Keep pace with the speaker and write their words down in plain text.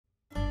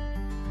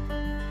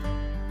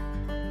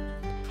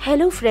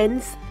Hello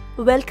friends,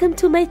 welcome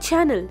to my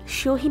channel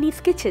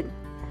Shohini's Kitchen.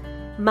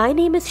 My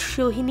name is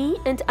Shohini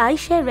and I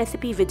share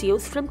recipe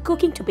videos from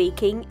cooking to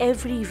baking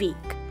every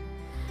week.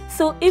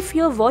 So if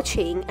you're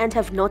watching and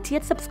have not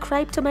yet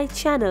subscribed to my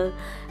channel,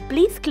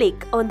 please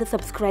click on the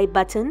subscribe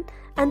button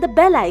and the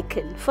bell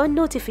icon for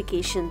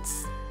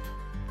notifications.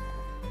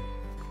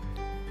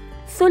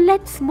 So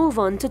let's move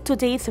on to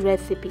today's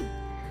recipe,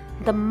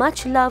 the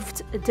much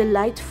loved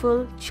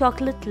delightful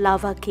chocolate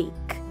lava cake.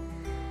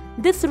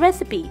 This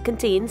recipe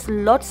contains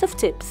lots of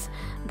tips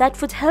that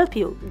would help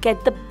you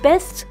get the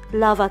best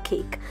lava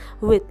cake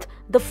with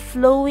the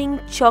flowing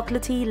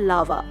chocolatey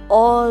lava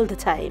all the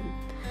time.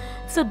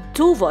 So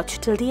do watch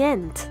till the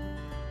end.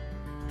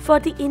 For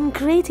the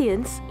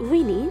ingredients,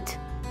 we need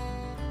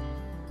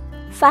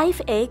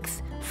 5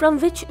 eggs, from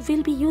which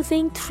we'll be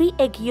using 3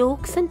 egg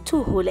yolks and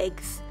 2 whole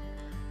eggs,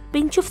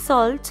 pinch of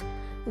salt,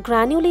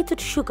 granulated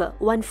sugar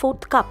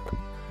 1/4 cup,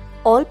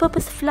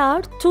 all-purpose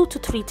flour 2 to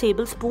 3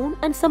 tablespoons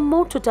and some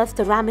more to dust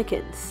the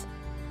ramekins,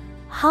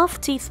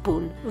 half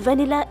teaspoon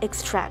vanilla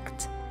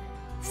extract,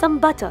 some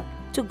butter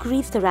to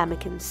grease the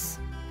ramekins.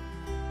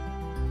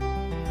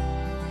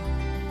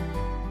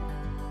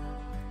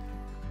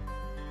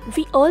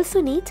 We also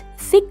need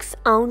 6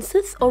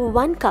 ounces or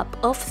 1 cup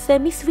of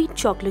semi-sweet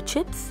chocolate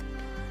chips,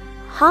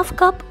 half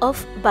cup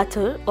of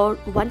butter or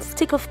 1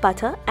 stick of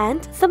butter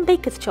and some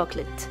baker's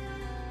chocolate.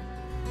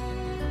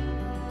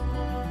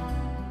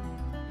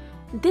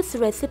 This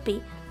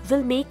recipe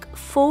will make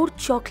 4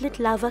 chocolate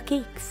lava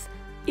cakes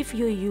if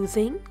you're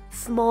using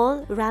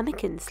small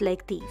ramekins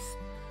like these.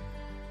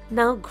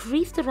 Now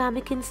grease the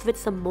ramekins with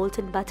some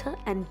molten butter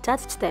and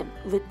dust them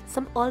with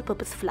some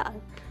all-purpose flour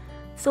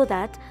so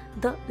that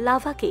the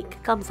lava cake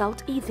comes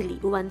out easily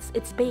once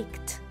it's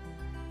baked.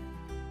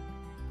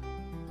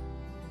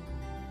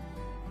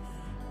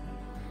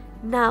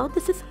 Now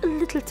this is a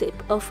little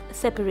tip of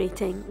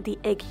separating the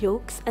egg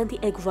yolks and the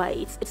egg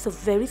whites. It's a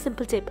very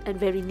simple tip and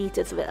very neat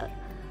as well.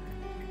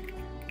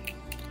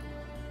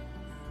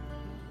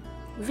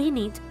 We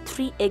need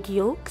 3 egg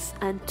yolks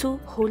and 2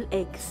 whole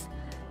eggs.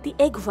 The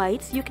egg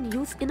whites you can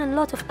use in a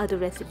lot of other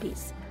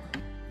recipes.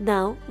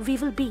 Now we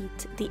will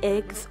beat the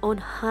eggs on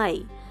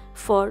high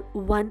for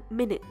 1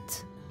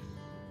 minute.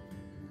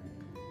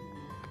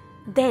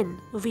 Then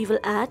we will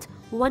add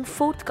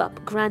 1/4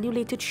 cup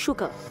granulated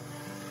sugar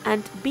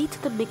and beat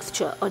the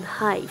mixture on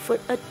high for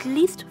at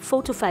least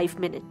 4 to 5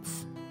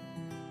 minutes.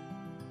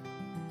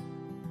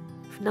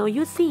 Now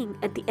you're seeing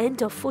at the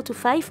end of 4 to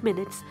 5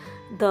 minutes,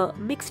 the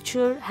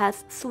mixture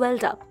has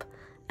swelled up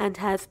and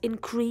has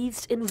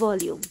increased in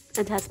volume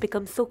and has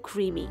become so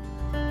creamy.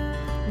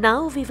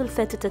 Now we will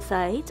set it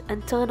aside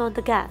and turn on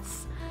the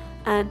gas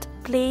and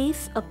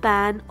place a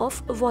pan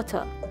of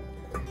water.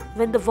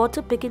 When the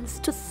water begins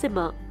to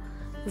simmer,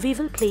 we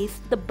will place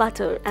the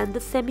butter and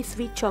the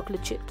semi-sweet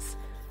chocolate chips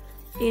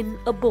in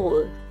a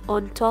bowl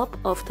on top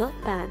of the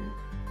pan.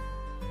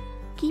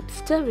 Keep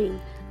stirring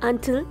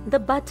until the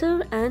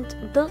butter and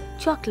the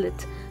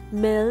chocolate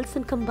melts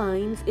and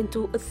combines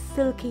into a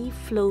silky,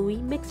 flowy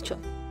mixture.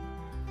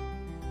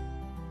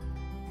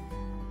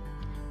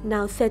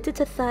 Now set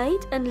it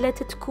aside and let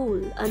it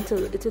cool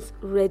until it is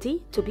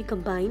ready to be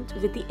combined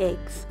with the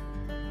eggs.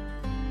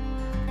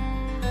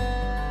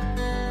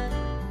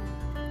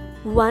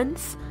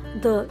 Once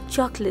the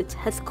chocolate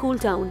has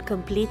cooled down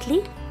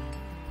completely,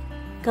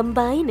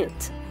 combine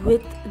it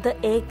with the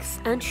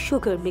eggs and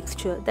sugar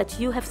mixture that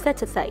you have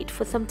set aside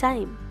for some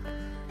time.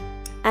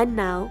 And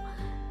now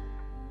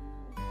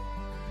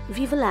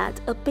we will add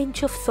a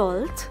pinch of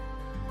salt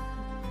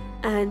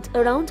and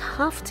around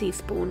half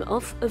teaspoon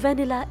of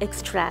vanilla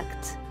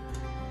extract.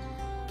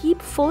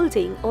 Keep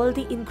folding all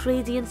the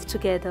ingredients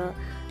together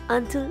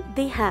until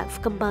they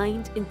have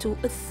combined into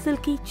a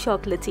silky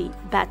chocolatey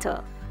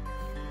batter.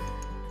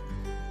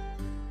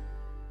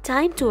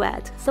 Time to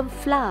add some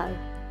flour.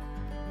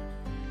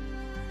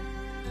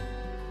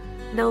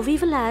 Now we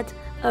will add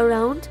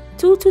around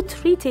 2 to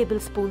 3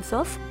 tablespoons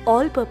of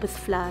all-purpose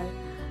flour.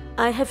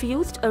 I have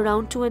used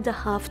around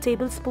 2.5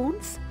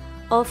 tablespoons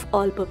of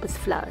all-purpose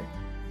flour.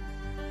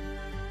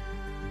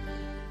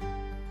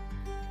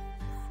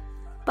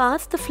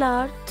 Pass the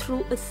flour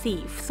through a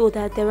sieve so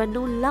that there are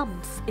no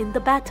lumps in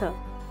the batter.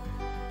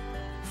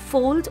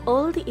 Fold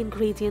all the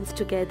ingredients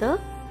together.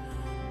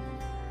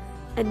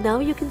 And now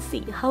you can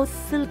see how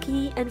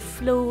silky and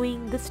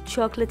flowing this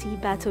chocolatey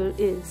batter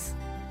is.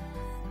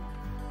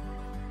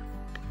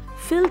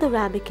 Fill the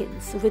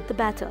ramekins with the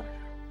batter.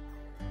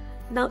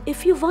 Now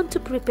if you want to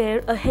prepare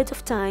ahead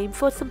of time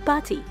for some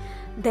party,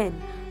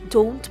 then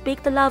don't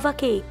bake the lava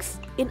cakes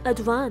in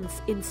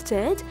advance.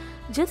 Instead,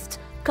 just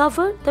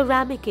cover the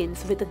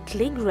ramekins with a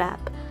cling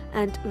wrap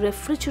and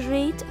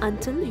refrigerate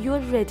until you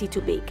are ready to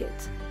bake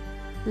it.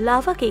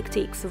 Lava cake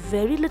takes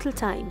very little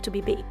time to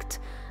be baked,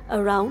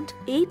 around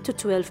 8 to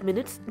 12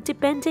 minutes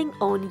depending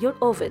on your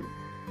oven.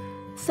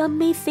 Some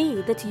may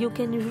say that you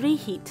can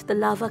reheat the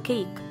lava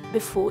cake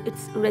before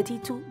it's ready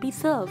to be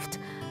served,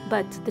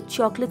 but the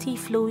chocolatey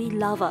flowy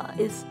lava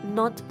is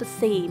not the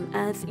same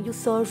as you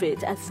serve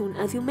it as soon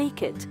as you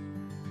make it.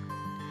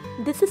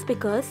 This is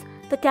because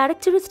The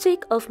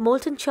characteristic of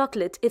molten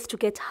chocolate is to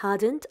get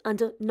hardened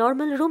under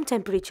normal room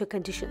temperature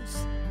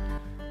conditions.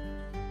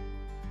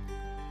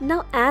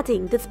 Now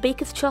adding this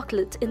baker's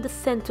chocolate in the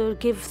center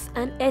gives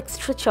an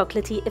extra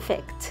chocolatey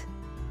effect.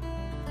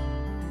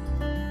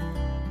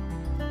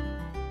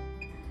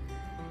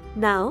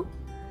 Now,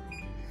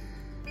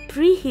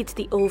 preheat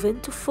the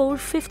oven to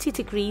 450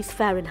 degrees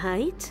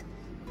Fahrenheit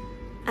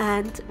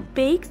and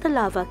bake the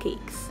lava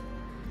cakes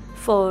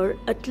for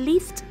at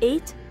least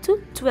 8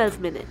 to 12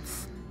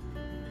 minutes.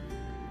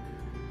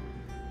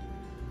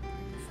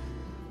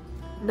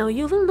 Now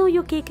you will know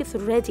your cake is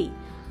ready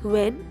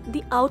when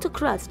the outer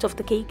crust of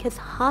the cake has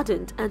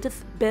hardened and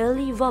is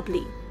barely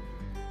wobbly.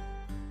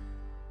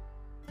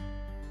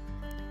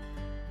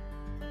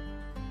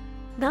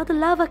 Now the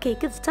lava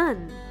cake is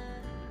done.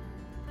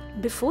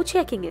 Before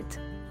checking it,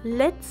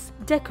 let's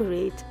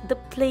decorate the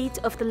plate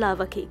of the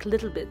lava cake a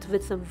little bit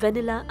with some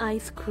vanilla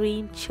ice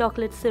cream,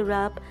 chocolate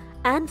syrup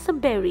and some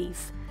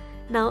berries.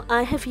 Now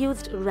I have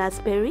used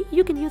raspberry,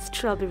 you can use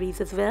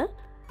strawberries as well.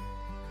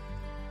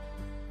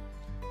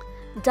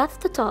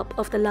 Dust the top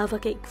of the lava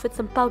cake with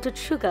some powdered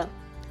sugar.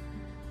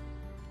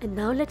 And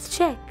now let's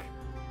check.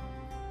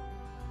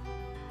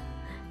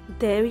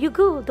 There you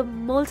go, the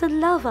molten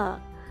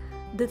lava.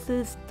 This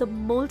is the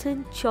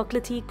molten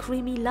chocolatey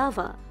creamy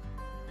lava.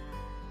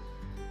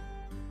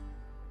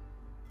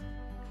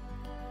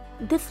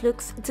 This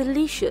looks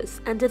delicious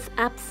and is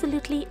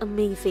absolutely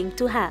amazing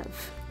to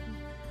have.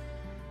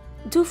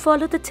 Do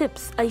follow the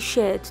tips I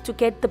shared to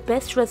get the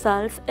best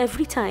results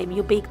every time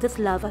you bake this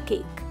lava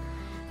cake.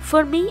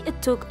 For me,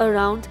 it took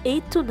around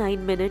 8 to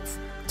 9 minutes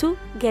to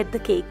get the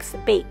cakes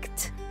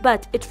baked.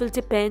 But it will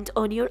depend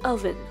on your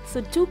oven,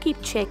 so do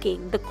keep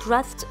checking the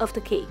crust of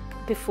the cake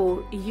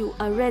before you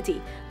are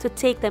ready to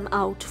take them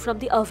out from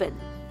the oven.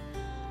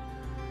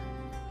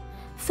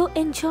 So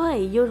enjoy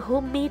your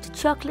homemade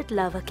chocolate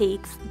lava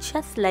cakes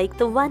just like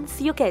the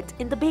ones you get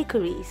in the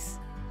bakeries.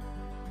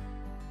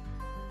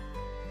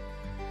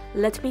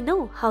 Let me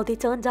know how they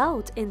turned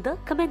out in the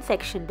comment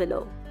section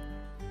below.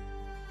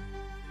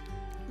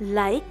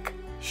 Like,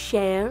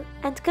 share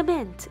and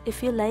comment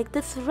if you like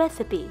this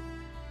recipe.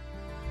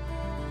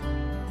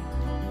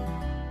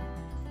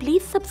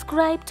 Please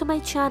subscribe to my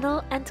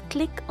channel and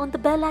click on the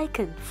bell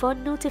icon for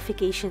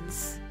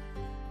notifications.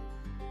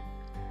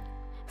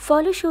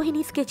 Follow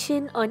Shohini's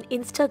Kitchen on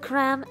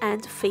Instagram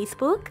and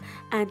Facebook,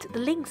 and the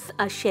links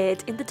are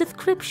shared in the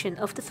description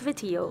of this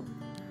video.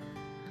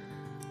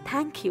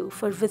 Thank you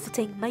for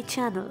visiting my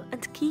channel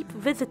and keep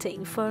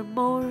visiting for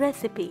more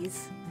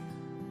recipes.